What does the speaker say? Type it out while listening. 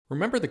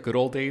Remember the good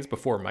old days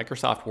before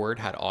Microsoft Word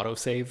had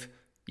autosave?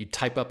 You'd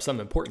type up some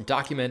important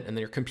document and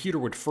then your computer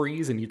would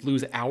freeze and you'd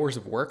lose hours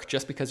of work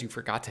just because you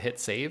forgot to hit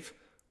save?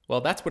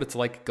 Well, that's what it's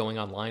like going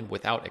online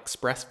without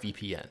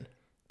ExpressVPN.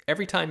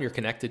 Every time you're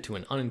connected to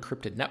an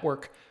unencrypted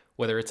network,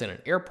 whether it's in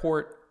an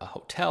airport, a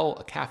hotel,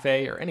 a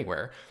cafe, or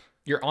anywhere,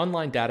 your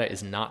online data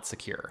is not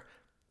secure.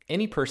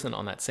 Any person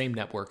on that same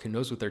network who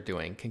knows what they're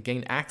doing can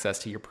gain access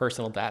to your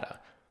personal data.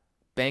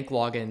 Bank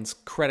logins,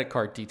 credit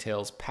card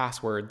details,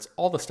 passwords,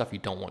 all the stuff you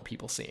don't want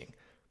people seeing.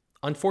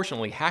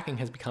 Unfortunately, hacking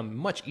has become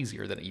much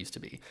easier than it used to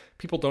be.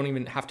 People don't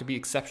even have to be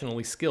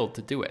exceptionally skilled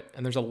to do it,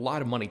 and there's a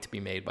lot of money to be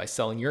made by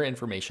selling your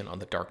information on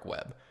the dark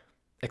web.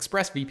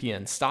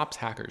 ExpressVPN stops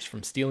hackers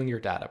from stealing your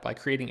data by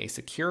creating a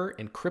secure,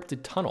 encrypted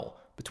tunnel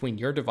between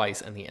your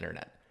device and the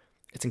internet.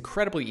 It's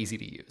incredibly easy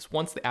to use.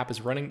 Once the app is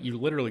running, you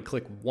literally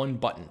click one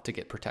button to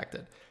get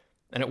protected.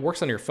 And it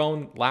works on your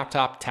phone,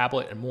 laptop,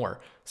 tablet, and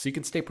more, so you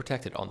can stay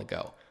protected on the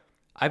go.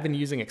 I've been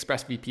using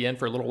ExpressVPN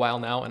for a little while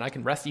now, and I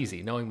can rest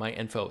easy knowing my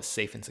info is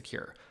safe and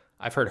secure.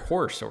 I've heard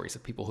horror stories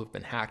of people who've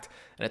been hacked,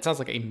 and it sounds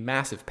like a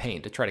massive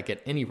pain to try to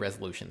get any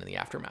resolution in the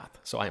aftermath,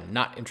 so I am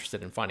not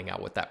interested in finding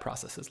out what that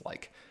process is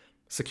like.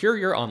 Secure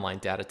your online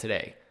data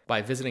today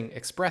by visiting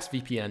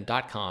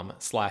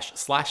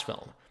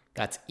expressvpn.com/film.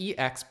 That's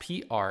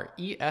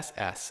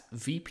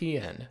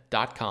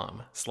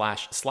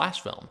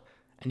expressvpn.com//film.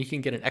 And you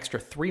can get an extra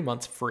 3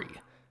 months free.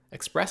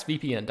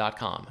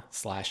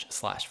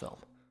 expressvpn.com//film.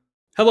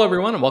 Hello,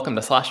 everyone, and welcome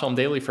to Slash Film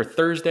Daily for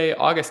Thursday,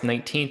 August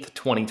 19th,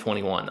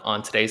 2021.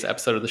 On today's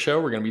episode of the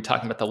show, we're going to be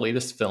talking about the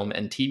latest film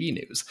and TV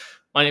news.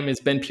 My name is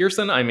Ben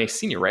Pearson. I'm a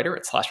senior writer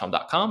at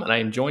slashfilm.com, and I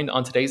am joined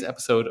on today's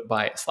episode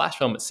by Slash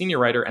Film senior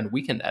writer and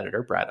weekend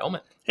editor, Brad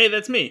Oman. Hey,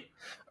 that's me.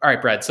 All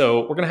right, Brad,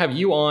 so we're going to have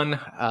you on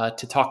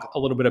to talk a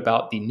little bit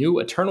about the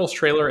new Eternals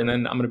trailer, and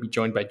then I'm going to be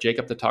joined by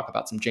Jacob to talk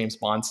about some James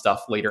Bond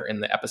stuff later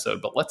in the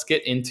episode. But let's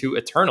get into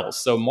Eternals.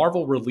 So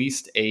Marvel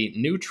released a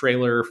new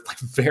trailer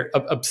very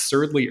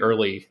absurdly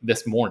early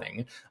this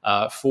morning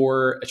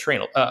for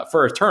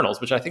Eternals,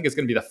 which I think is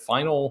going to be the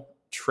final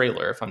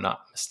trailer, if I'm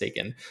not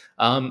mistaken.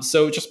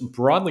 So just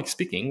broadly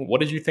speaking,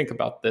 what did you think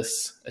about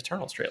this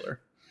Eternals trailer?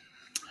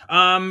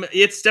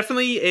 It's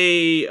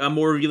definitely a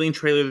more revealing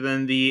trailer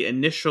than the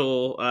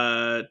initial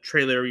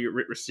trailer we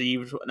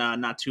received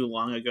not too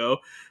long ago.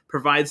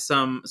 Provides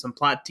some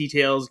plot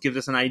details, gives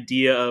us an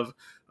idea of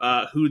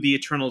who the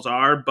Eternals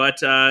are,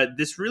 but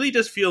this really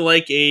does feel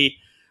like a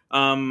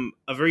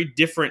very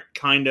different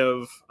kind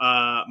of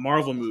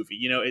Marvel movie.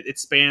 You know, it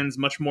spans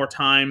much more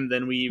time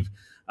than we've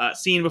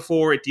seen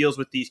before. It deals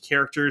with these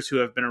characters who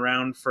have been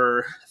around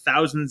for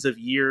thousands of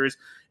years,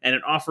 and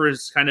it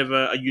offers kind of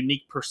a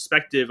unique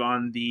perspective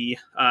on the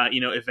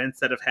events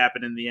that have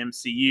happened in the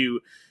MCU,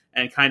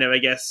 and kind of, I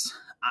guess,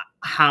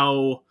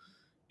 how,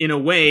 in a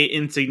way,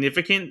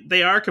 insignificant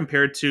they are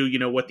compared to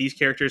what these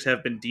characters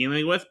have been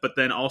dealing with, but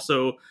then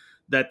also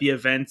that the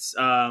events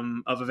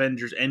of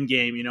Avengers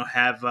Endgame,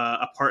 have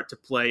a part to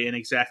play in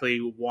exactly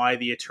why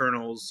the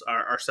Eternals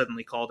are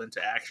suddenly called into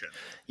action.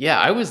 Yeah,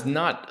 I was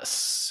not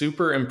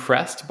super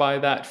impressed by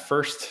that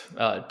first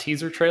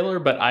teaser trailer,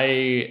 but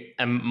I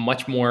am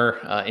much more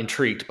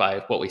intrigued by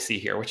what we see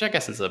here, which I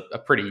guess is a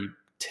pretty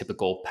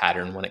typical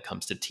pattern when it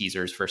comes to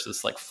teasers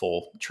versus like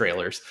full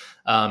trailers.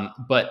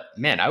 But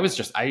man, I was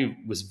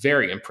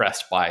very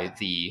impressed by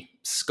the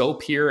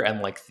scope here and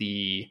like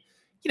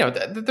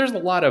there's a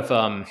lot of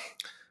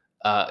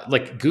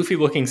like goofy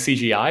looking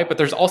CGI, but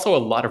there's also a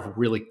lot of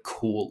really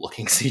cool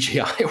looking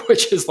CGI,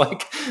 which is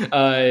like,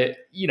 I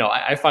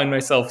find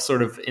myself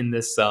sort of in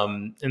this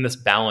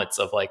balance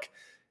of like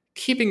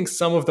keeping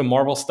some of the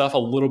Marvel stuff a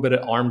little bit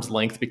at arm's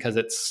length because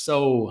it's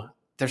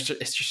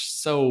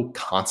just so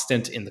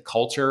constant in the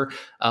culture,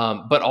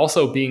 but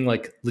also being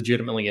like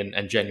legitimately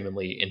and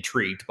genuinely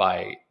intrigued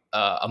by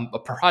a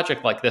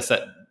project like this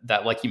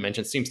that, like you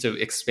mentioned, seems to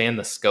expand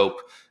the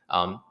scope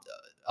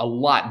a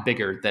lot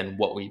bigger than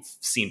what we've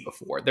seen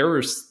before.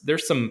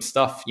 There's some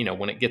stuff,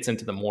 when it gets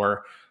into the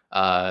more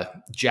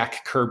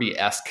Jack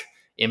Kirby-esque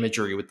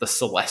imagery with the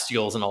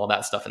Celestials and all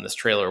that stuff in this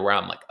trailer, where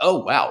I'm like,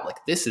 oh wow,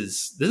 like this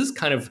is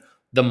kind of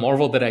the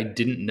Marvel that I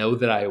didn't know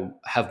that I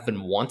have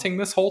been wanting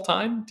this whole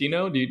time. Do you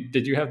know?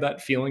 Did you have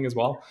that feeling as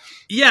well?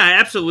 Yeah,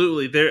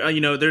 absolutely.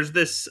 There's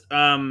this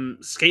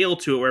scale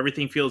to it where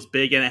everything feels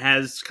big and it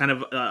has kind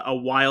of a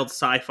wild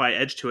sci-fi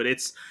edge to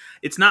it.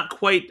 It's not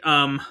quite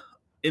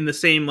in the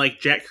same like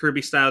Jack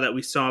Kirby style that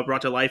we saw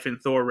brought to life in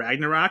Thor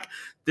Ragnarok.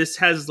 This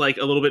has like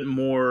a little bit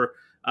more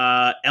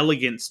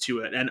elegance to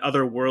it and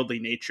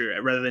otherworldly nature,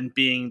 rather than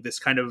being this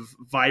kind of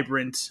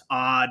vibrant,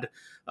 odd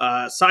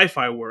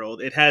sci-fi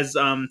world. It has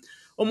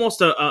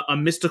almost a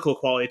mystical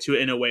quality to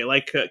it in a way,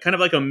 like kind of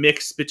like a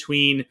mix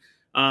between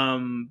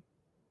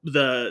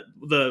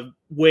the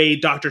way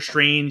Doctor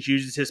Strange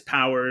uses his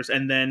powers,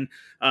 and then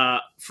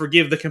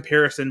forgive the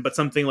comparison, but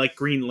something like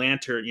Green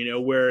Lantern,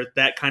 where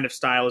that kind of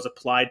style is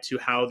applied to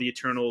how the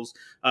Eternals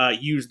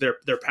use their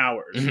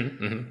powers.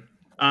 Mm-hmm, mm-hmm.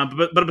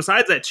 But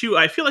besides that too,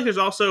 I feel like there's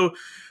also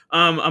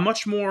a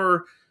much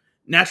more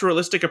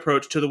naturalistic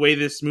approach to the way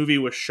this movie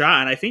was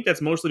shot, and I think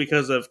that's mostly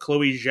because of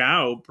Chloe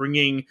Zhao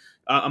bringing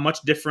a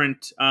much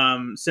different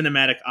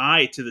cinematic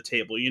eye to the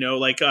table.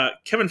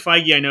 Kevin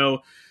Feige, I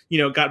know,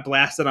 got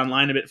blasted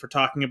online a bit for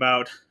talking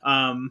about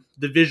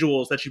the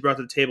visuals that she brought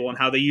to the table and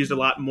how they used a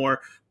lot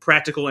more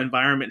practical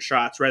environment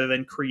shots rather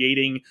than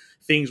creating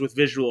things with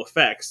visual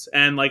effects.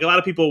 And like a lot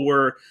of people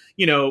were,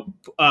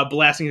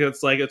 blasting it.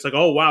 It's like,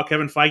 oh wow,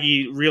 Kevin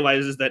Feige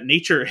realizes that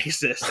nature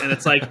exists, and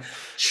it's like,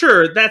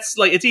 sure, that's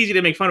like, it's easy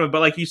to make fun of, but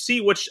like you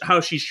see how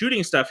she's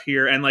shooting stuff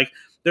here, and like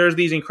there's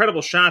these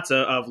incredible shots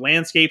of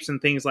landscapes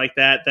and things like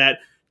that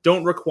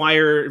don't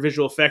require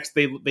visual effects.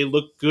 They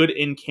look good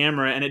in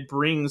camera, and it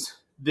brings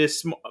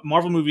this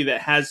Marvel movie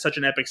that has such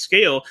an epic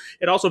scale,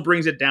 it also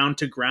brings it down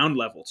to ground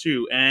level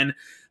too. And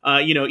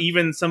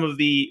even some of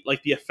the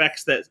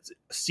effects that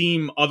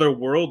seem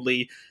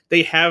otherworldly,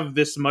 they have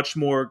this much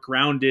more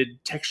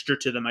grounded texture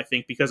to them, I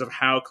think, because of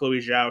how Chloe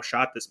Zhao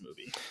shot this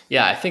movie.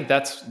 Yeah, I think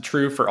that's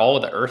true for all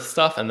of the Earth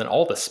stuff, and then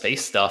all the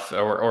space stuff,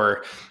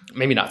 or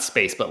maybe not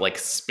space, but like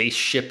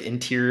spaceship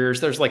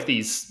interiors. There's like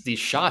these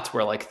shots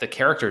where like the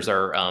characters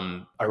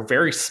are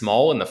very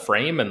small in the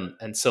frame,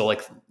 and so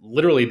like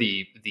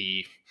literally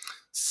the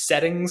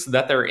settings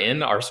that they're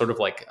in are sort of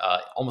like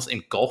almost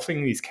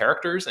engulfing these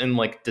characters in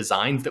like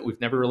designs that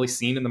we've never really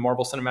seen in the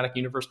Marvel Cinematic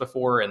Universe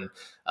before. And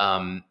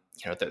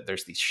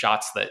there's these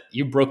shots that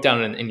you broke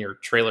down in your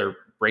trailer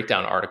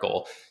breakdown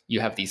article. You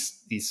have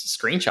these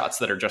screenshots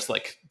that are just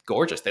like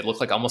gorgeous. They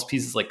look like almost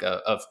pieces like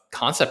of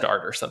concept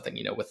art or something,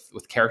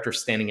 with characters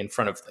standing in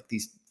front of like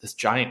this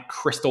giant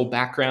crystal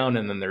background,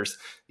 and then there's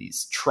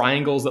these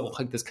triangles that look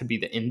like this could be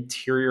the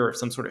interior of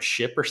some sort of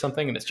ship or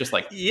something, and it's just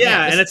like,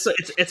 and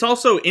it's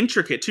also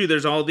intricate too.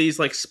 There's all these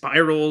like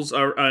spirals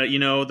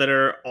that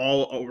are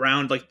all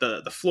around like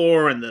the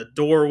floor and the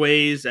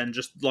doorways and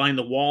just line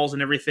the walls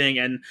and everything.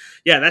 And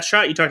yeah, that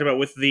shot you talked about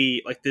with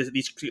the like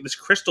this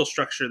crystal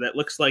structure that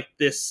looks like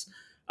this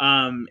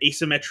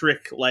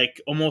asymmetric, like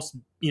almost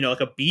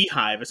like a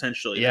beehive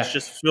essentially. It's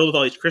just filled with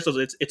all these crystals.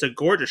 It's a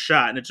gorgeous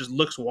shot, and it just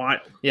looks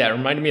wild. Yeah, it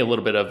reminded me a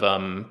little bit of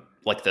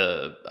like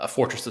a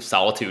Fortress of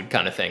Solitude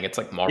kind of thing. It's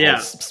like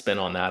Marvel's spin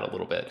on that a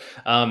little bit.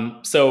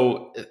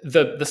 So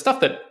the stuff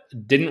that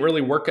didn't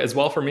really work as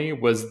well for me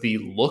was the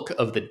look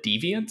of the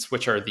Deviants,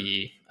 which are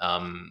the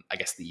I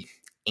guess the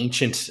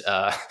ancient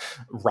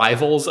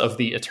rivals of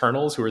the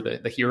Eternals, who are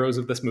the heroes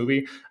of this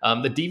movie.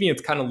 The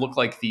Deviants kind of look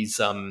like these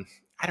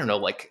I don't know,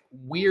 like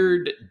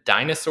weird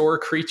dinosaur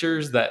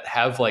creatures that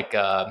have like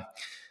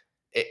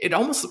it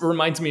almost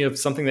reminds me of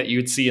something that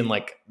you'd see in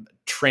like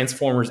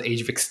Transformers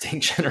Age of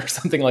Extinction or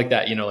something like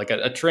that, like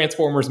a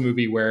Transformers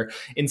movie where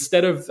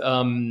instead of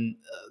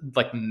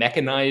like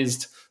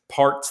mechanized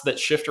parts that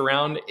shift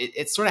around,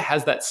 it sort of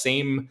has that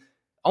same,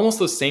 almost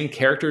those same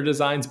character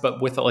designs,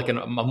 but with like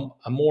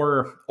a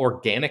more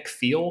organic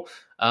feel.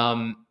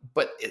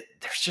 But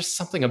there's just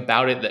something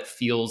about it that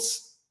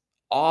feels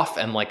off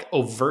and like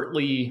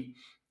overtly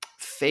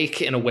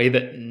fake in a way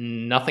that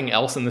nothing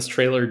else in this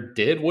trailer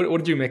did. What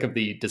did you make of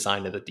the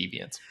design of the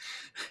Deviants?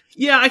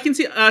 Yeah, I can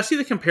see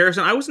the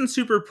comparison. I wasn't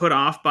super put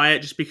off by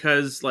it just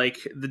because like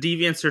the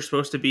Deviants are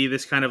supposed to be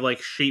this kind of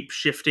like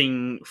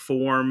shape-shifting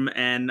form,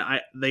 and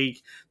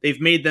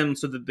they've made them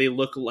so that they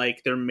look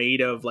like they're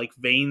made of like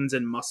veins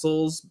and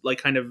muscles,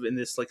 like kind of in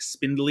this like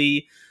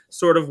spindly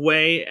sort of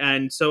way.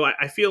 And so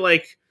I feel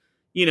like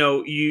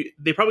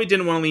they probably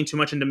didn't want to lean too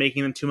much into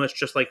making them too much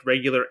just like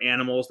regular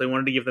animals. They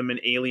wanted to give them an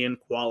alien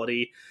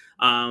quality,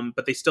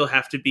 but they still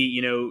have to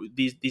be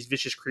these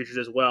vicious creatures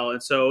as well.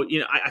 And so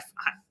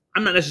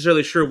I'm not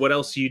necessarily sure what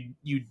else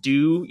you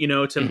do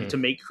to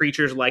make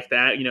creatures like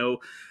that.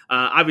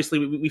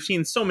 Obviously we've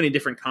seen so many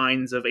different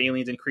kinds of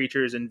aliens and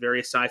creatures in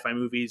various sci-fi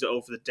movies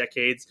over the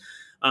decades.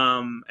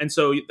 And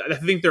so I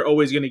think they're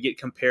always going to get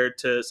compared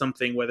to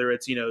something, whether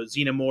it's,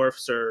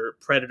 xenomorphs or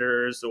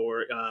predators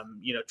or,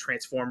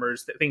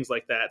 transformers, things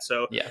like that.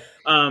 So,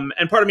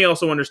 and part of me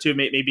also wonders too,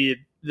 maybe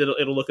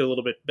it'll look a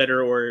little bit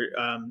better or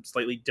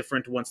slightly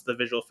different once the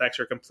visual effects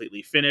are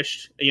completely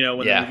finished,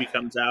 when the movie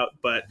comes out.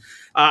 But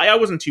I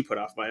wasn't too put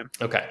off by him.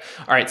 Okay.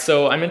 All right.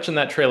 So I mentioned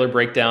that trailer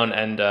breakdown,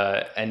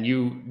 and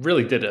you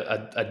really did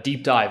a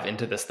deep dive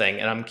into this thing.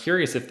 And I'm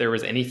curious if there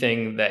was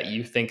anything that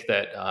you think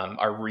that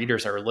our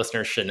readers or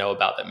listeners should know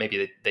about that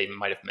maybe they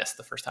might have missed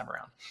the first time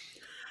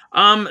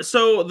around.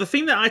 So the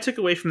thing that I took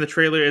away from the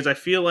trailer is I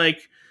feel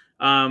like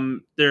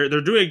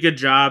they're doing a good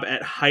job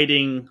at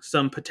hiding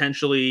some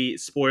potentially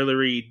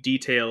spoilery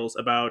details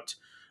about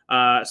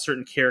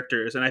certain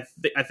characters, and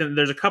I think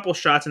there's a couple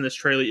shots in this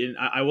trailer, and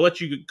I will let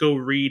you go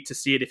read to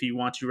see it if you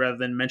want to, rather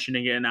than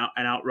mentioning it and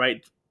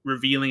outright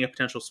revealing a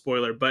potential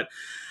spoiler. But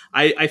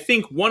I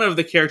think one of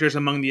the characters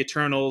among the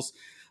Eternals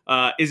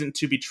isn't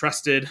to be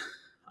trusted,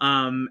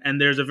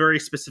 and there's a very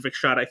specific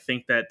shot I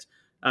think that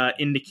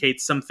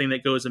indicates something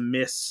that goes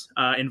amiss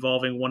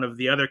involving one of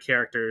the other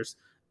characters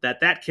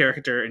that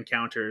character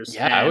encounters.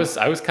 Yeah, I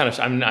was kind of.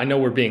 I know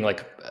we're being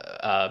like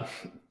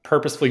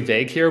purposefully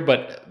vague here,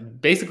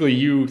 but basically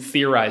you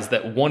theorize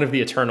that one of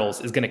the Eternals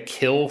is going to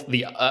kill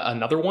the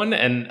another one,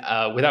 and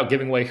without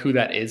giving away who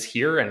that is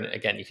here. And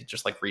again, you could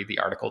just like read the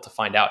article to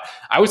find out.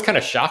 I was kind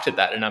of shocked at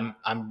that, and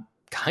I'm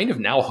kind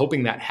of now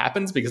hoping that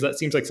happens, because that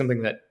seems like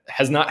something that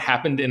has not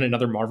happened in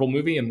another Marvel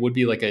movie and would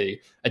be like a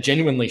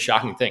genuinely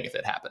shocking thing if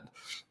it happened.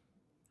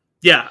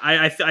 Yeah,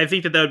 I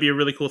think that would be a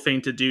really cool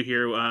thing to do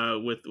here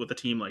with a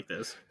team like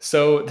this.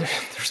 So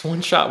there's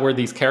one shot where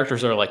these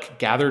characters are like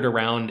gathered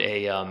around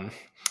a,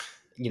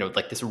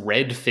 like this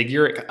red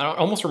figure. It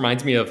almost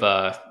reminds me of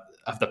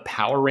the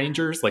Power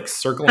Rangers, like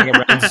circling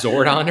around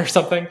Zordon or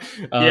something.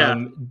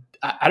 Yeah.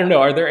 I don't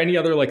know. Are there any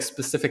other like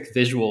specific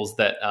visuals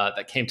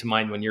that came to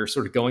mind when you're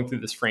sort of going through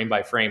this frame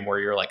by frame, where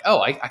you're like,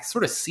 oh, I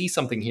sort of see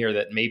something here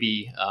that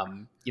maybe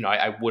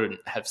I wouldn't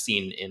have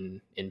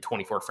seen in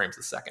 24 frames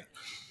a second?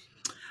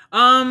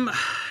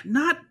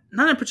 Not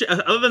in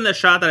particular, other than the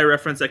shot that I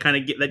referenced that kind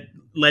of that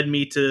led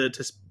me to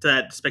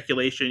that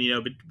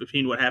speculation,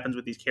 between what happens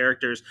with these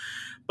characters.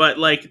 But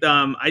like,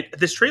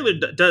 this trailer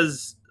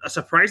does a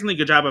surprisingly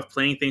good job of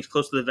playing things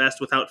close to the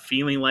vest without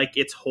feeling like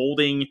it's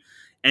holding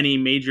any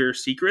major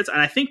secrets.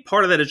 And I think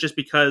part of that is just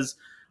because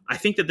I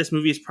think that this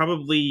movie is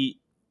probably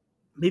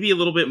maybe a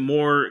little bit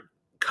more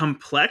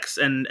complex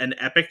and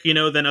epic,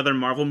 than other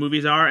Marvel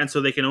movies are. And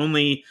so they can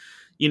only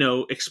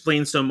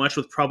explain so much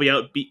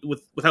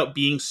without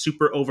being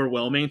super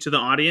overwhelming to the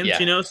audience.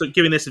 Yeah. So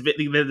giving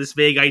this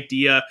vague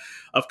idea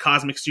of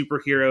cosmic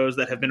superheroes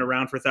that have been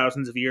around for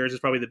thousands of years is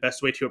probably the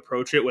best way to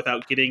approach it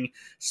without getting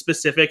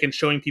specific and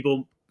showing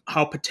people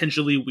how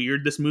potentially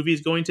weird this movie is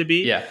going to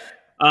be. Yeah.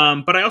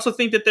 But I also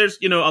think that there's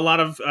a lot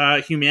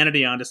of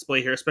humanity on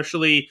display here,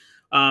 especially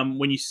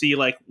when you see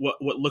like what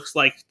looks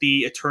like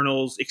the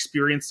Eternals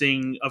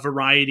experiencing a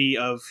variety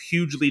of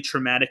hugely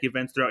traumatic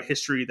events throughout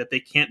history that they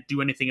can't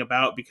do anything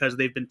about because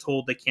they've been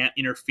told they can't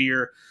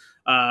interfere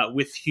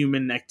with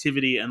human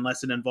activity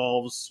unless it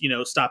involves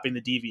stopping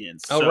the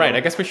deviants. Oh, right.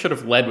 I guess we should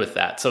have led with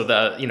that. So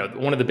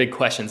one of the big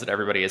questions that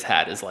everybody has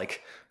had is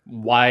like,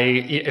 why,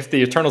 if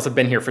the Eternals have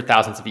been here for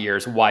thousands of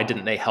years, why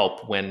didn't they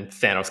help when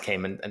Thanos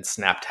came and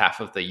snapped half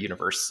of the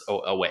universe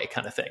away,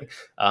 kind of thing?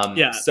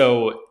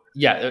 So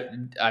yeah,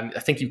 I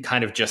think you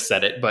kind of just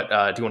said it, but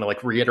do you want to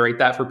like reiterate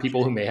that for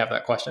people who may have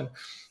that question?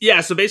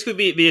 Yeah, so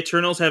basically the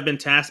Eternals have been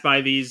tasked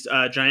by these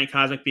giant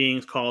cosmic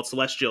beings called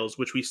Celestials,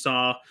 which we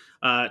saw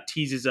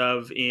teases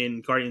of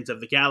in Guardians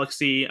of the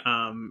Galaxy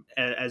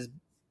as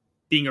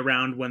being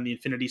around when the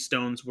Infinity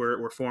Stones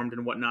were formed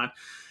and whatnot.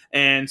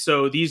 And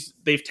so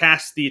they've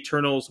tasked the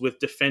Eternals with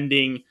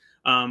defending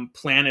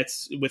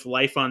planets with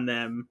life on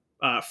them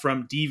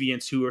from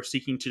deviants who are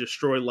seeking to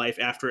destroy life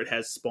after it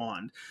has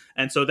spawned.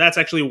 And so that's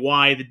actually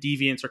why the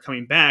deviants are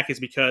coming back, is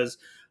because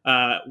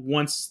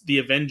once the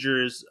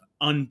Avengers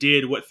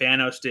undid what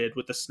Thanos did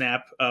with the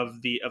snap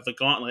of the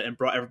gauntlet and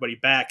brought everybody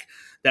back,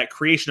 that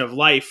creation of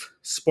life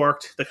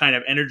sparked the kind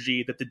of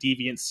energy that the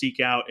deviants seek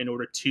out in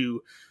order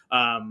to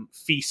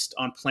feast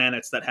on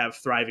planets that have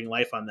thriving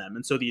life on them.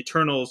 And so the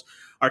Eternals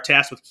are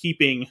tasked with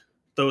keeping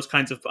those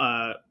kinds of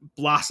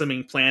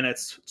blossoming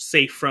planets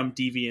safe from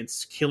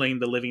deviants killing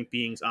the living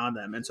beings on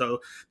them. And so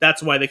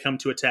that's why they come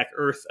to attack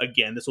Earth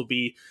again. This will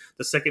be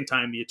the second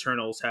time the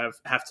Eternals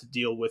have to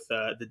deal with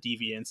the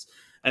deviants.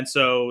 And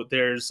so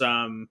there's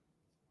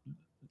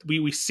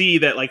we see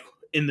that, like,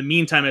 in the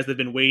meantime, as they've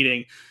been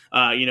waiting,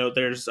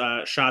 there's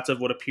shots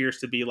of what appears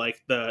to be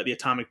like the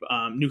atomic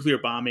nuclear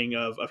bombing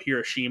of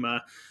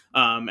Hiroshima,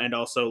 and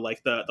also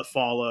like the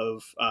fall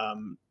of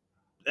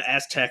the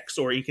Aztecs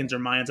or Incans or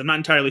Mayans. I'm not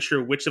entirely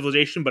sure which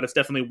civilization, but it's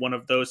definitely one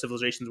of those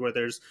civilizations where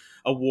there's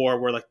a war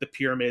where like the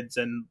pyramids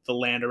and the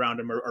land around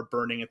them are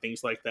burning and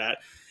things like that.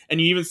 And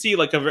you even see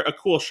like a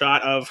cool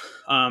shot of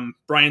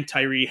Brian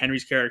Tyree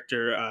Henry's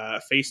character,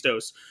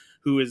 Phaistos,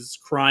 who is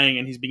crying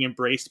and he's being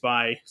embraced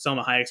by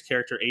Selma Hayek's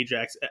character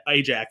Ajax,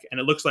 and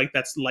it looks like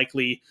that's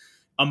likely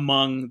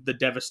among the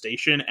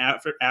devastation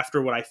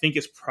after what I think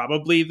is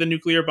probably the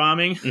nuclear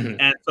bombing. Mm-hmm.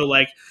 And so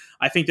like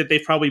I think that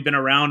they've probably been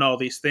around all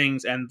these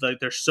things, and like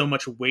there's so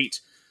much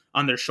weight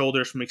on their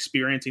shoulders from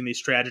experiencing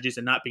these tragedies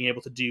and not being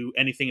able to do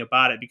anything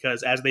about it,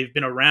 because as they've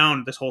been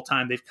around this whole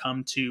time, they've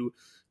come to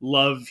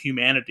love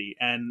humanity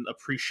and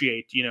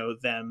appreciate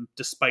them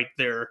despite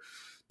their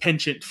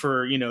penchant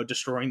for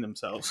destroying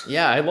themselves.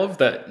 Yeah, I love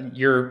that.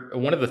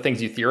 One of the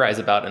things you theorize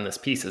about in this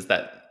piece is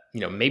that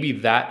maybe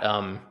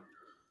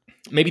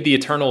the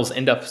Eternals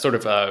end up sort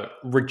of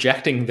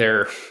rejecting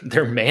their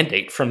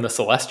mandate from the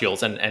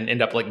Celestials and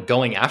end up like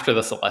going after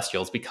the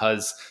Celestials,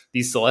 because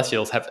these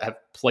Celestials have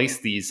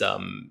placed these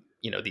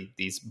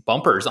these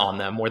bumpers on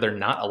them where they're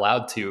not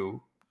allowed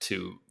to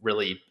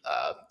really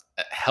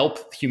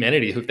help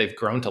humanity who they've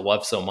grown to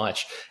love so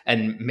much.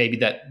 And maybe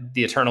that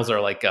the Eternals are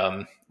like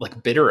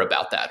bitter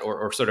about that,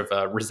 or sort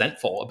of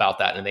resentful about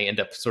that, and they end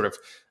up sort of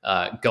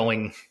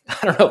going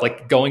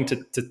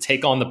to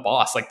take on the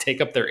boss, like take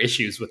up their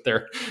issues with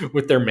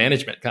their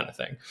management, kind of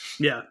thing.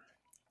 Yeah.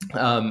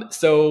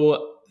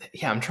 So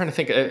yeah, I'm trying to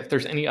think if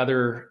there's any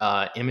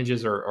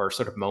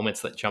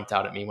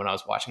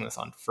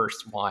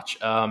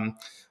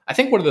I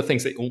think one of the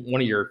things that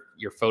one of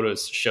your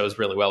photos shows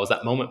really well is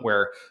that moment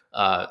where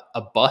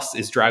a bus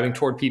is driving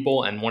toward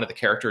people, and one of the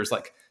characters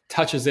like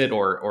touches it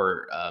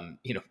or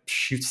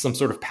shoots some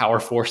sort of power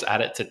force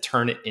at it to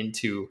turn it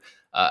into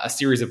a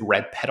series of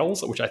red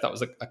petals, which I thought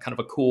was a kind of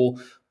a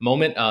cool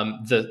moment.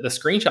 The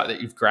screenshot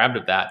that you've grabbed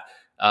of that,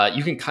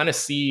 you can kind of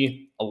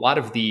see a lot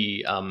of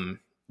the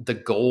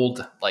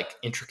gold, like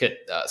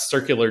intricate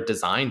circular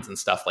designs and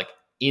stuff, like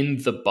in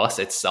the bus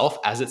itself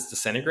as it's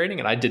disintegrating.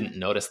 And I didn't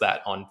notice that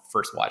on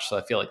first watch. So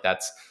I feel like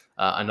that's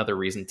another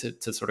reason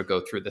to sort of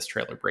go through this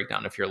trailer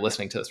breakdown if you're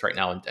listening to this right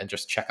now, and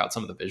just check out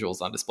some of the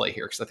visuals on display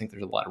here, because I think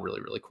there's a lot of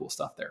really, really cool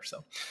stuff there.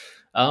 So,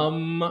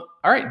 all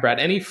right, Brad,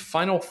 any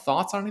final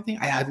thoughts on anything?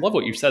 I love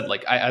what you said.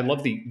 Like, I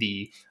love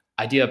the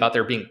idea about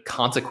there being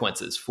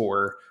consequences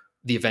for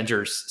the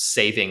Avengers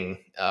saving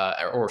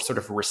or sort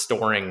of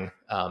restoring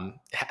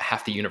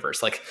half the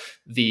universe. Like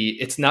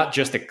it's not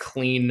just a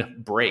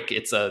clean break.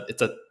 It's a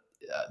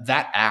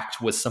that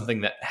act was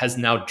something that has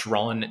now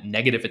drawn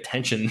negative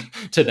attention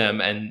to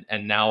them, and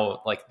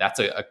now like that's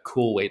a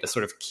cool way to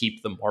sort of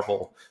keep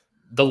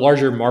the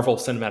larger Marvel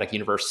Cinematic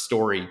Universe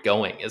story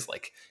going. Is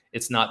like,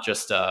 it's not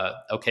just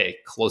okay,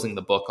 closing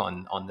the book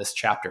on this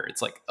chapter.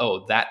 It's like,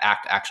 oh, that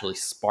act actually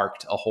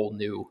sparked a whole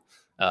new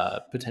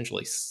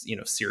potentially,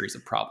 series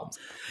of problems.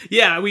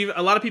 Yeah,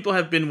 a lot of people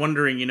have been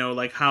wondering,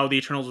 like how the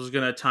Eternals was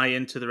going to tie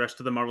into the rest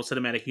of the Marvel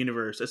Cinematic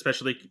Universe,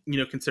 especially,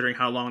 considering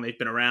how long they've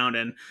been around,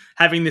 and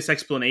having this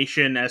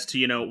explanation as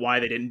to, why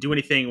they didn't do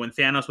anything when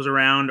Thanos was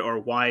around, or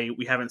why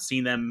we haven't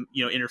seen them,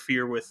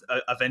 interfere with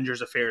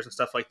Avengers affairs and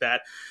stuff like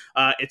that.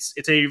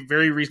 It's a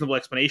very reasonable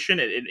explanation.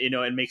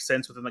 It makes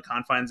sense within the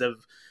confines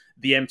of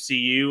the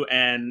MCU,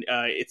 and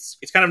it's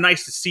kind of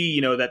nice to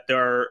see, that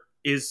there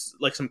is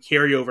like some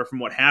carryover from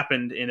what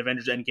happened in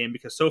Avengers Endgame,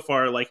 because so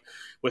far, like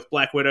with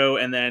Black Widow,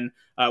 and then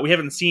we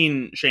haven't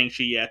seen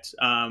Shang-Chi yet,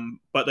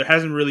 but there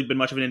hasn't really been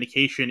much of an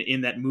indication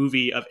in that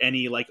movie of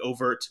any like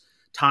overt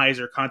ties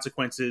or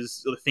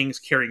consequences, or things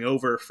carrying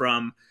over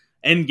from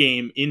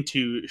Endgame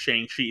into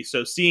Shang-Chi.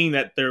 So seeing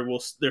that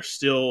there's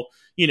still,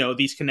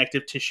 these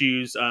connective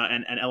tissues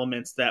and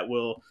elements that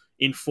will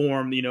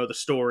inform the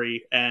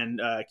story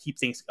and keep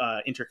things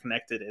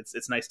interconnected.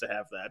 It's nice to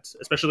have that,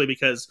 especially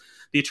because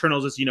the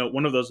Eternals is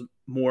one of those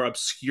more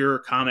obscure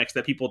comics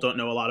that people don't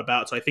know a lot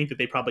about. So I think that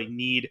they probably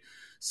need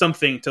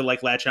something to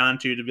like latch on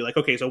to be like,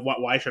 okay, so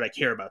why should I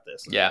care about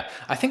this? Yeah,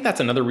 I think that's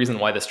another reason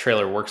why this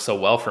trailer works so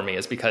well for me,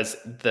 is because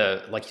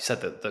like you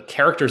said, the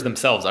characters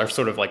themselves are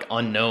sort of like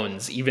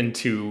unknowns, even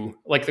to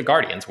like the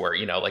Guardians were,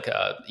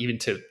 even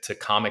to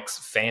comics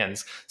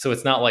fans. So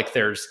it's not like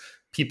there's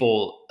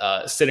people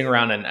sitting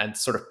around and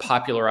sort of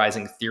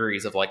popularizing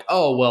theories of like,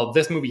 oh, well,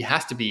 this movie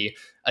has to be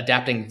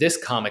adapting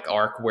this comic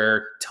arc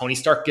where Tony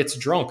Stark gets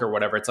drunk or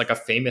whatever. It's like a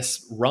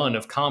famous run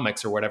of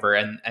comics or whatever.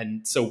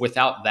 And so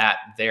without that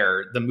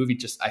the movie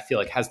just, I feel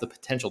like, has the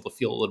potential to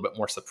feel a little bit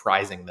more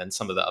surprising than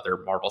some of the other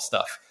Marvel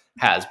stuff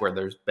has, where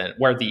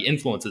the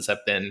influences have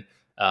been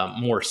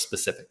more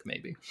specific,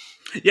 maybe.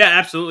 Yeah,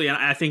 absolutely. And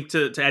I think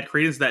to add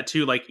credence to that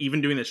too, like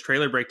even doing this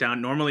trailer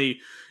breakdown, normally,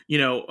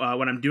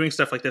 when I'm doing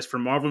stuff like this for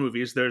Marvel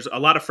movies, there's a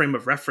lot of frame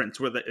of reference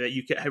that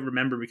you can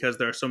remember, because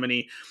there are so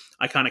many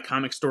iconic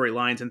comic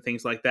storylines and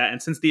things like that.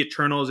 And since the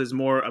Eternals is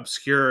more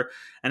obscure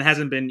and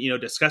hasn't been,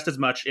 discussed as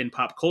much in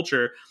pop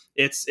culture,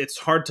 it's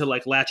hard to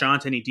like latch on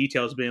to any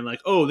details, being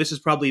like, oh, this is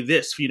probably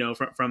this,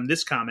 from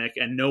this comic,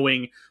 and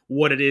knowing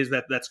what it is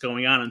that's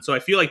going on. And so I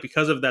feel like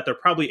because of that, they're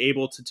probably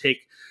able to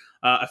take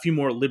a few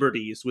more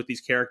liberties with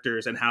these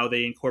characters and how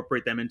they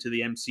incorporate them into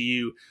the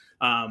MCU,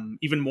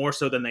 even more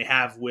so than they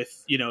have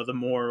with, the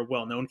more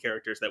well-known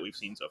characters that we've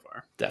seen so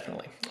far.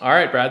 Definitely. All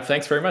right, Brad,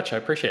 thanks very much. I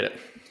appreciate it.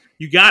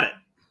 You got it.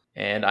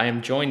 And I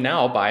am joined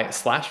now by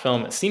Slash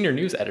Film senior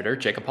news editor,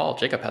 Jacob Hall.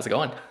 Jacob, how's it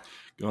going?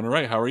 Going all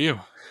right. How are you?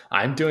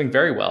 I'm doing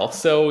very well.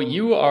 So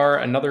you are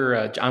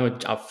another, I'm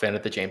a fan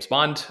of the James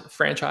Bond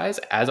franchise,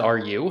 as are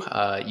you.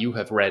 You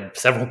have read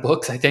several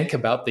books, I think,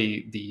 about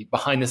the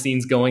behind the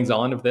scenes goings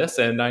on of this.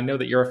 And I know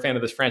that you're a fan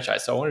of this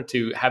franchise. So I wanted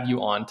to have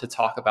you on to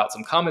talk about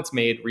some comments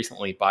made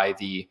recently by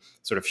the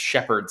sort of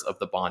shepherds of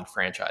the Bond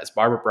franchise,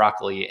 Barbara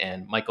Broccoli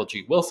and Michael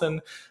G. Wilson.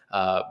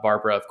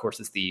 Barbara, of course,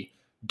 is the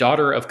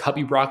daughter of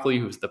Cubby Broccoli,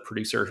 who's the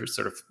producer who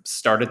sort of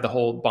started the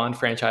whole Bond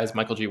franchise.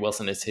 Michael G.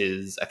 Wilson is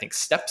his, I think,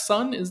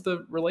 stepson is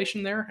the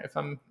relation there, if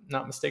I'm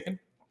not mistaken.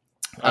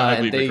 I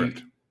believe you're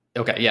correct.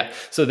 Okay, yeah.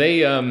 So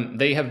they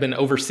have been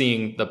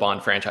overseeing the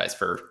Bond franchise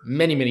for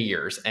many, many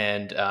years.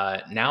 And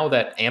now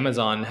that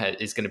Amazon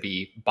is going to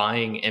be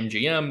buying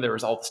MGM, there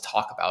was all this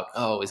talk about,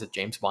 oh, is a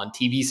James Bond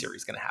TV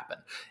series going to happen?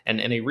 And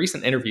in a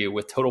recent interview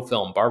with Total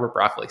Film, Barbara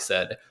Broccoli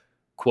said,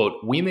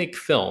 quote, we make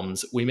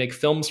films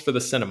for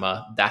the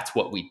cinema. That's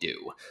what we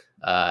do.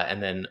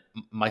 And then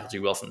Michael G.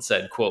 Wilson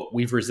said, quote,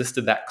 we've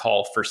resisted that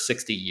call for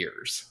 60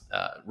 years,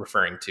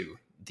 referring to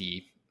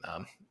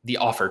the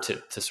offer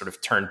to sort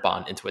of turn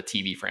Bond into a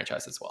TV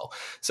franchise as well.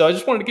 So I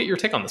just wanted to get your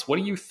take on this. What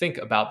do you think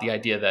about the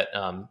idea that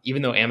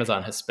even though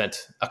Amazon has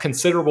spent a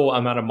considerable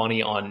amount of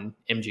money on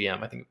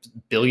MGM, I think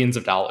billions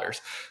of dollars,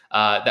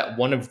 that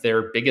one of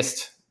their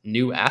biggest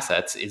new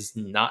assets is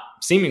not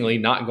seemingly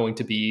not going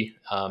to be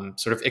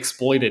sort of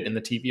exploited in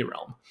the TV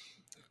realm.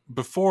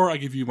 Before I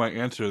give you my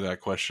answer to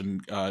that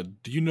question,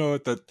 do you know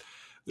that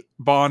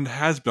Bond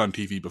has been on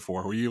TV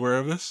before? Were you aware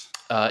of this?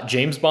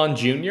 James Bond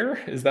Jr.,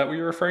 is that what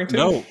you're referring to?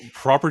 No,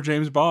 proper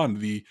James Bond.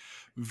 The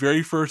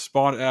very first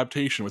Bond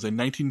adaptation was a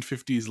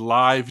 1950s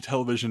live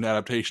television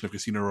adaptation of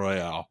Casino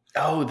Royale.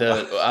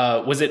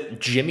 Oh, was it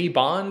Jimmy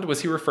Bond?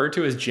 Was he referred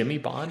to as Jimmy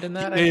Bond in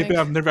that?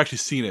 I've never actually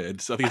seen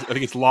it. I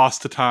think it's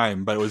lost to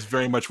time, but it was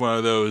very much one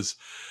of those,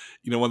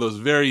 one of those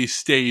very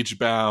stage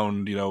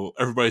bound,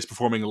 everybody's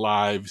performing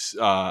lives,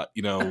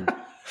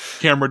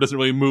 camera doesn't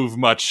really move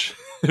much.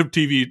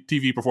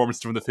 TV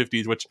performances from the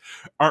 50s, which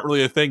aren't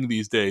really a thing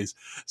these days.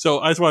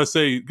 So I just want to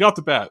say, get off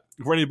the bat,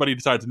 before anybody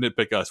decides to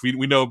nitpick us, we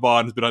know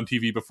Bond has been on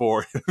TV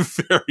before in a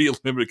very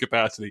limited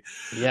capacity.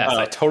 Yes,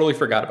 I totally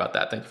forgot about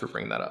that. Thank you for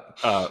bringing that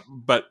up.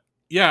 But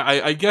yeah,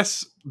 I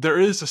guess there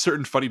is a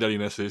certain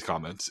fuddy-duddiness to these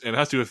comments, and it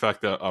has to do with the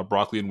fact that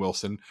Broccoli and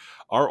Wilson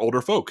are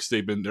older folks.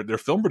 They're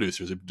film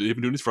producers. They've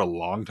been doing this for a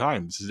long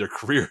time. This is their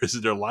career. This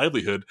is their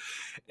livelihood.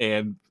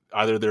 And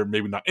either they're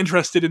maybe not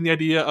interested in the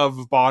idea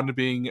of Bond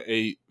being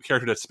a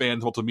character that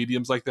spans multiple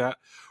mediums like that,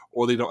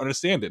 or they don't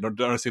understand it, or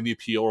don't understand the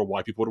appeal or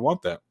why people would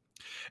want that.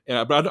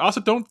 But I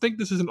also don't think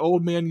this is an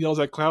old man yells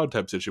at cloud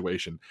type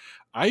situation.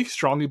 I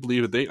strongly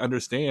believe that they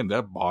understand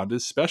that Bond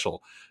is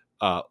special.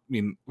 For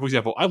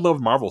example, I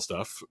love Marvel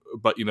stuff,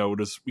 but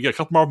we get a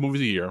couple Marvel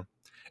movies a year,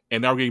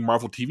 and now we're getting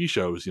Marvel TV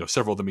shows,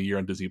 several of them a year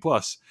on Disney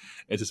Plus.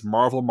 It's just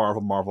Marvel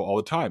all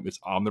the time. It's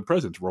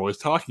omnipresent. We're always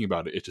talking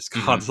about it. It's just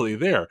constantly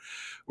there.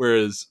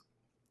 Whereas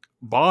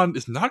Bond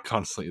is not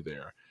constantly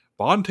there.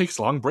 Bond takes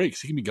long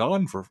breaks. He can be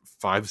gone for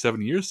 5 to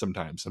 7 years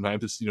sometimes.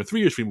 Sometimes it's 3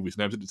 years for movies.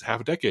 Sometimes it's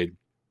half a decade.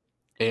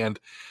 And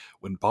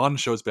when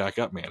Bond shows back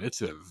up, man, it's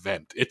an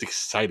event. It's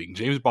exciting.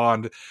 James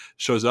Bond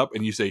shows up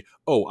and you say,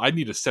 oh, I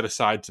need to set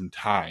aside some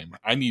time.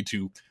 I need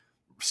to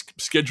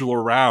schedule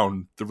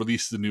around the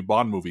release of the new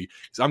Bond movie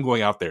because I'm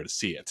going out there to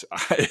see it.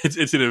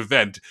 It's an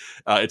event.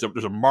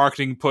 There's a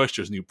marketing push.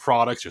 There's new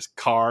products. There's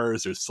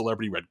cars. There's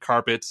celebrity red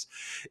carpets.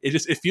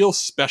 It feels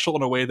special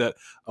in a way that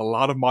a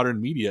lot of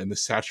modern media in the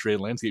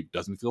saturated landscape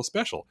doesn't feel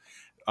special.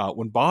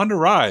 When Bond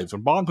arrives,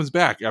 when Bond comes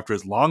back after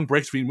his long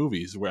breaks between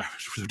movies, where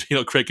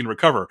Daniel Craig can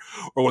recover,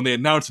 or when they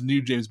announce a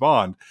new James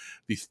Bond,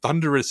 the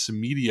thunderous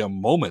media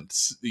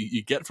moments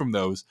you get from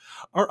those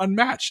are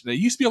unmatched. They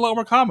used to be a lot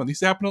more common.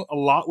 These happen a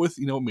lot with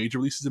major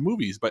releases of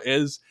movies, but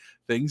as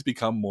things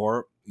become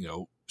more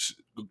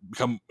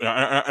become in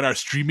our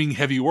streaming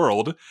heavy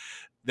world,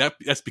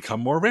 that's become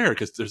more rare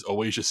because there's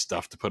always just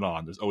stuff to put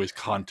on. There's always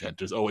content.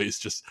 There's always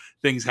just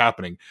things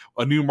happening.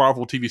 A new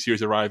Marvel TV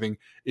series arriving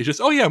is just,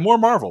 oh yeah, more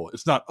Marvel.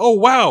 It's not, oh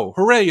wow,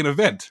 hooray, an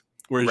event.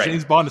 Whereas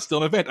James Bond is still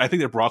an event. I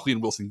think that Broccoli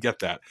and Wilson get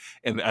that.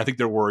 And I think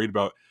they're worried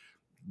about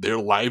their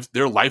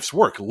life's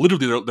work,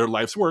 literally their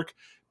life's work,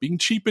 being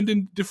cheapened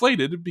and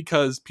deflated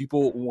because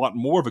people want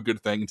more of a good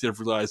thing instead of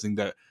realizing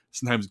that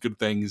sometimes good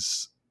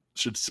things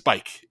should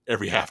spike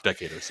every half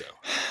decade or so.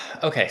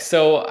 Okay,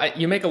 so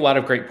you make a lot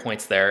of great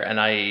points there,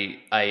 and I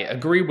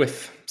agree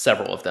with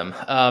several of them.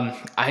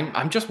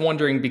 I'm just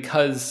wondering,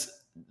 because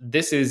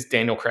this is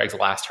Daniel Craig's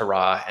last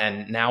hurrah,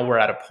 and now we're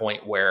at a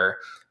point where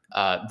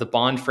the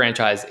Bond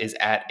franchise is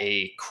at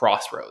a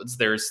crossroads.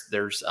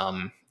 There's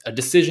a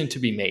decision to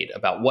be made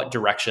about what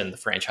direction the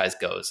franchise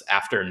goes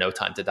after No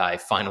Time to Die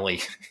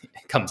finally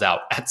comes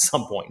out at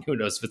some point. Who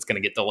knows if it's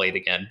going to get delayed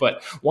again.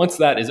 But once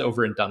that is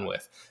over and done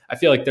with, I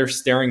feel like they're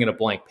staring at a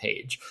blank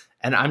page.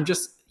 And I'm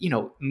just,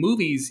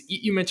 movies,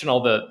 you mentioned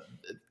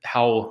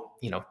how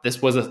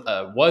this was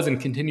and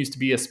continues to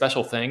be a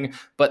special thing,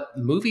 but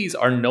movies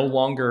are no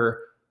longer,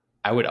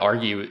 I would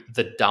argue,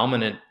 the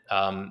dominant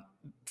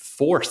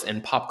force in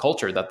pop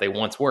culture that they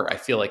once were. I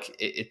feel like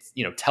it's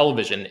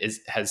television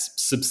has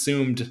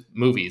subsumed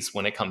movies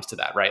when it comes to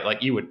that, right?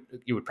 Like you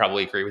would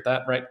probably agree with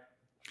that, right?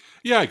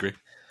 Yeah, I agree.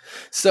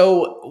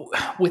 So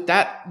with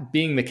that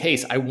being the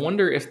case, I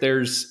wonder if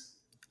there's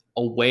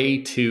a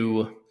way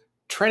to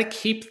try to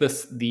keep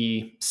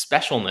the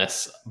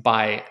specialness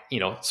by,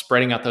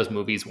 spreading out those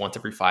movies once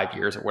every 5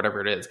 years or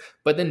whatever it is.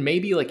 But then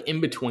maybe like in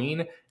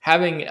between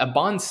having a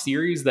Bond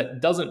series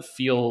that doesn't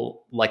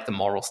feel like the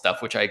Marvel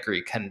stuff, which I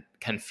agree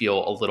can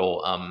feel a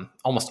little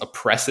almost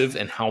oppressive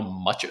in how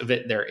much of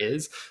it there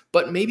is.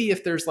 But maybe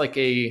if there's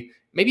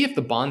maybe if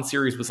the Bond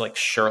series was like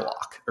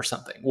Sherlock or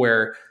something,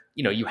 where,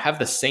 you have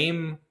the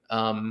same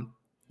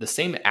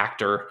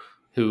actor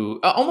who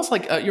almost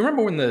like, you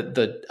remember when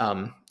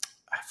the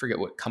I forget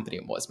what company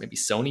it was. Maybe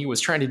Sony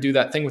was trying to do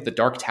that thing with the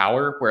Dark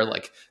Tower, where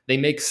like they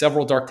make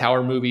several Dark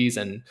Tower movies,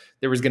 and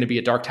there was going to be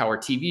a Dark Tower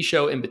TV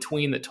show in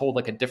between that told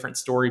like a different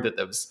story. But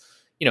that was,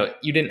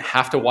 you didn't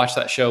have to watch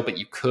that show, but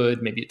you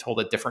could. Maybe it told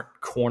a different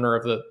corner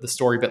of the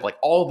story, but like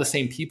all of the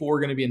same people were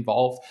going to be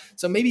involved.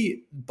 So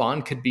maybe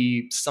Bond could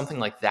be something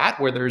like that,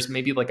 where there's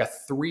maybe like a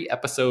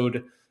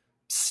 3-episode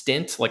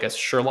stint, like a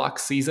Sherlock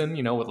season,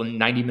 with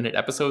 90-minute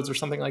episodes or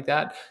something like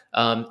that,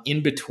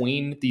 in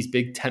between these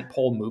big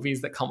tentpole movies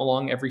that come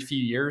along every few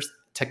years,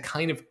 to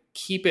kind of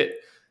keep it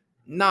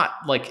not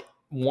like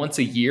once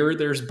a year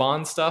there's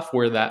Bond stuff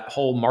where that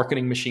whole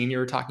marketing machine you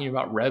were talking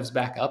about revs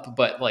back up,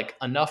 but like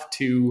enough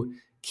to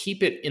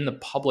keep it in the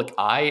public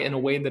eye in a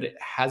way that it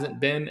hasn't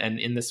been, and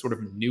in this sort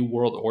of new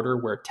world order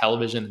where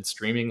television and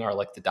streaming are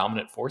like the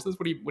dominant forces.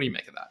 What do you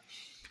make of that?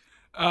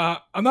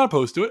 I'm not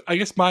opposed to it. I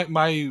guess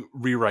my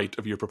rewrite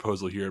of your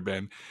proposal here,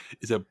 Ben,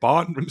 is that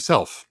Bond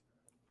himself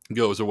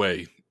goes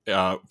away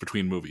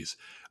between movies.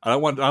 I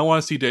don't want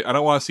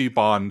to see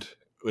Bond,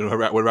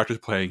 whatever actor's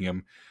playing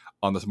him,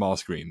 on the small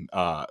screen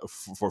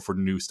for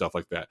new stuff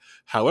like that.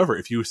 However,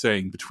 if you were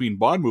saying between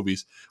Bond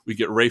movies, we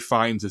get Ralph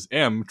Fiennes as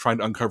M trying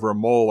to uncover a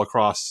mole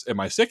across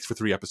MI6 for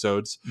 3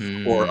 episodes,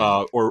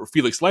 or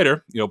Felix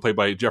Leiter, played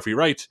by Jeffrey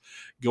Wright,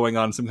 going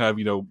on some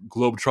kind of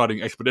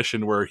globe-trotting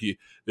expedition where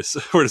this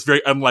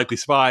very unlikely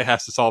spy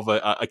has to solve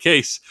a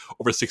case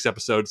over 6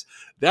 episodes.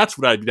 That's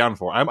what I'd be down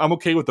for. I'm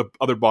okay with the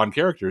other Bond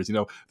characters.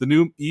 The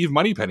new Eve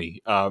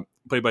Moneypenny,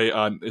 played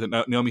by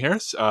Naomi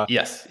Harris.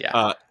 Yes,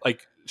 yeah.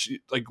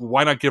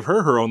 Why not give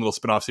her own little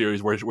spin-off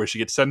series where she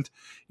gets sent,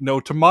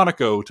 to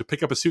Monaco to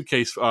pick up a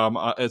suitcase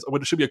as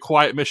what should be a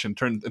quiet mission,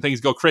 things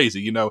go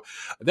crazy.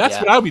 That's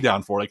what I'd be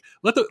down for. Like,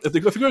 if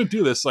you're going to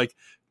do this, like,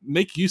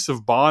 make use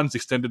of Bond's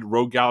extended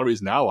rogue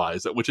galleries and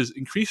allies, which is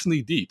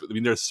increasingly deep. I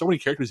mean, there's so many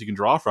characters you can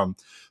draw from,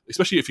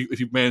 especially if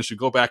you manage to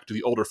go back to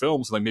the older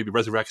films and like maybe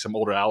resurrect some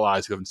older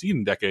allies who haven't seen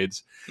in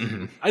decades.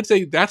 Mm-hmm. I'd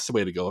say that's the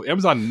way to go. If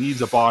Amazon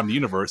needs a Bond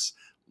universe,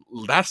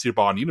 that's your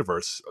Bond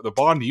universe. The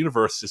Bond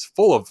universe is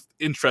full of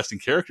interesting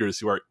characters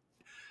who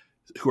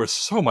are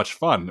so much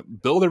fun.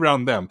 Build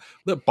around them.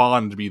 Let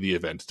Bond be the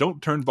event.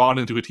 Don't turn Bond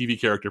into a TV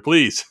character,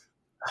 please.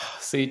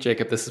 See,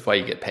 Jacob, this is why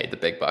you get paid the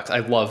big bucks. I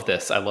love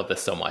this. I love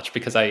this so much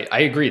because I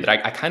agree that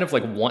I kind of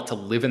like want to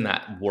live in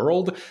that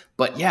world.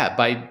 But yeah,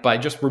 by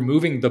just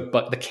removing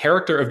the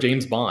character of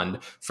James Bond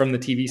from the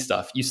TV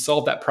stuff, you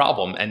solve that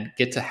problem and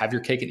get to have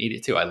your cake and eat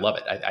it too. I love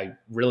it. I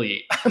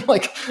really,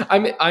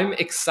 I'm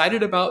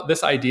excited about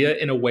this idea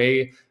in a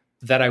way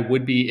that I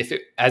would be if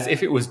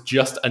it was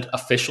just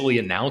officially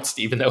announced,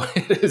 even though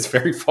it is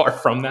very far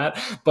from that.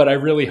 But I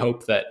really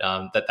hope that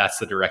that's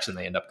the direction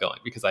they end up going,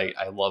 because I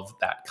love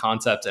that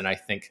concept. And I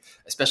think,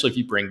 especially if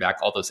you bring back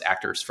all those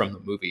actors from the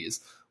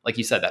movies, like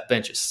you said, that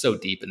bench is so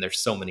deep and there's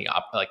so many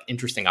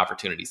interesting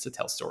opportunities to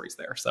tell stories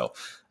there. So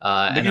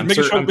make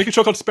a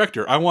show called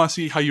Spectre. I want to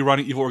see how you run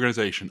an evil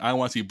organization. I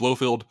want to see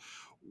Blofeld.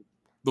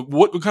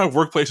 What kind of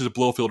workplace does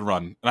Blofeld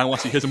run? And I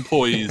want to see his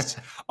employees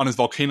on his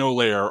volcano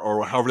lair,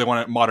 or however they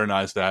want to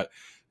modernize that,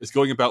 is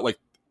going about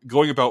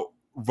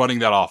running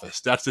that office.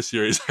 That's the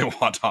series I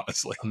want,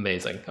 honestly.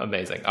 Amazing.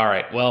 All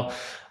right. Well,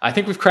 I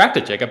think we've cracked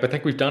it, Jacob. I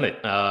think we've done it.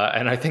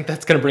 And I think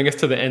that's going to bring us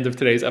to the end of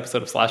today's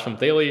episode of Slash Film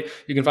Daily.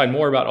 You can find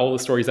more about all the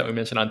stories that we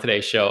mentioned on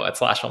today's show at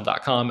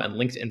slashfilm.com and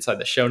linked inside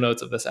the show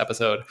notes of this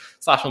episode.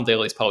 Slash Film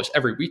Daily is published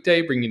every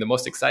weekday, bringing you the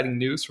most exciting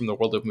news from the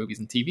world of movies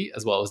and TV,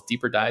 as well as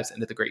deeper dives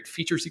into the great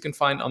features you can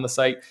find on the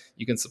site.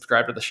 You can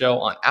subscribe to the show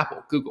on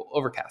Apple, Google,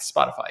 Overcast,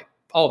 Spotify,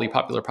 all the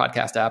popular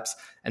podcast apps,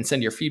 and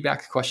send your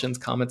feedback, questions,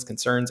 comments,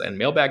 concerns, and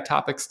mailbag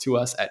topics to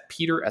us at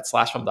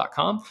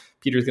peter@slashfilm.com.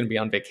 Peter's going to be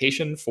on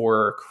vacation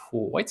for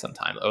quite some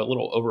time, a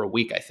little over a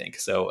week, I think.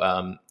 So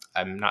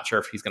I'm not sure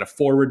if he's going to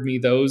forward me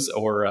those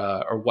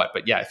or what.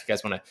 But yeah, if you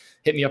guys want to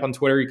hit me up on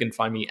Twitter, you can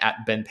find me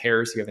at Ben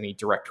Pears. If you have any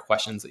direct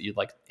questions that you'd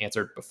like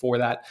answered before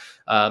that,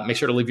 make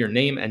sure to leave your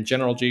name and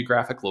general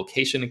geographic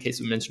location in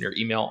case we mention your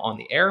email on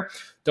the air.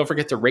 Don't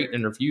forget to rate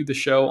and review the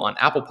show on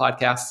Apple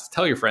Podcasts.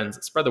 Tell your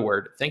friends, spread the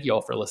word. Thank you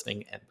all for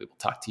listening, and we will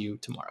talk to you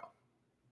tomorrow.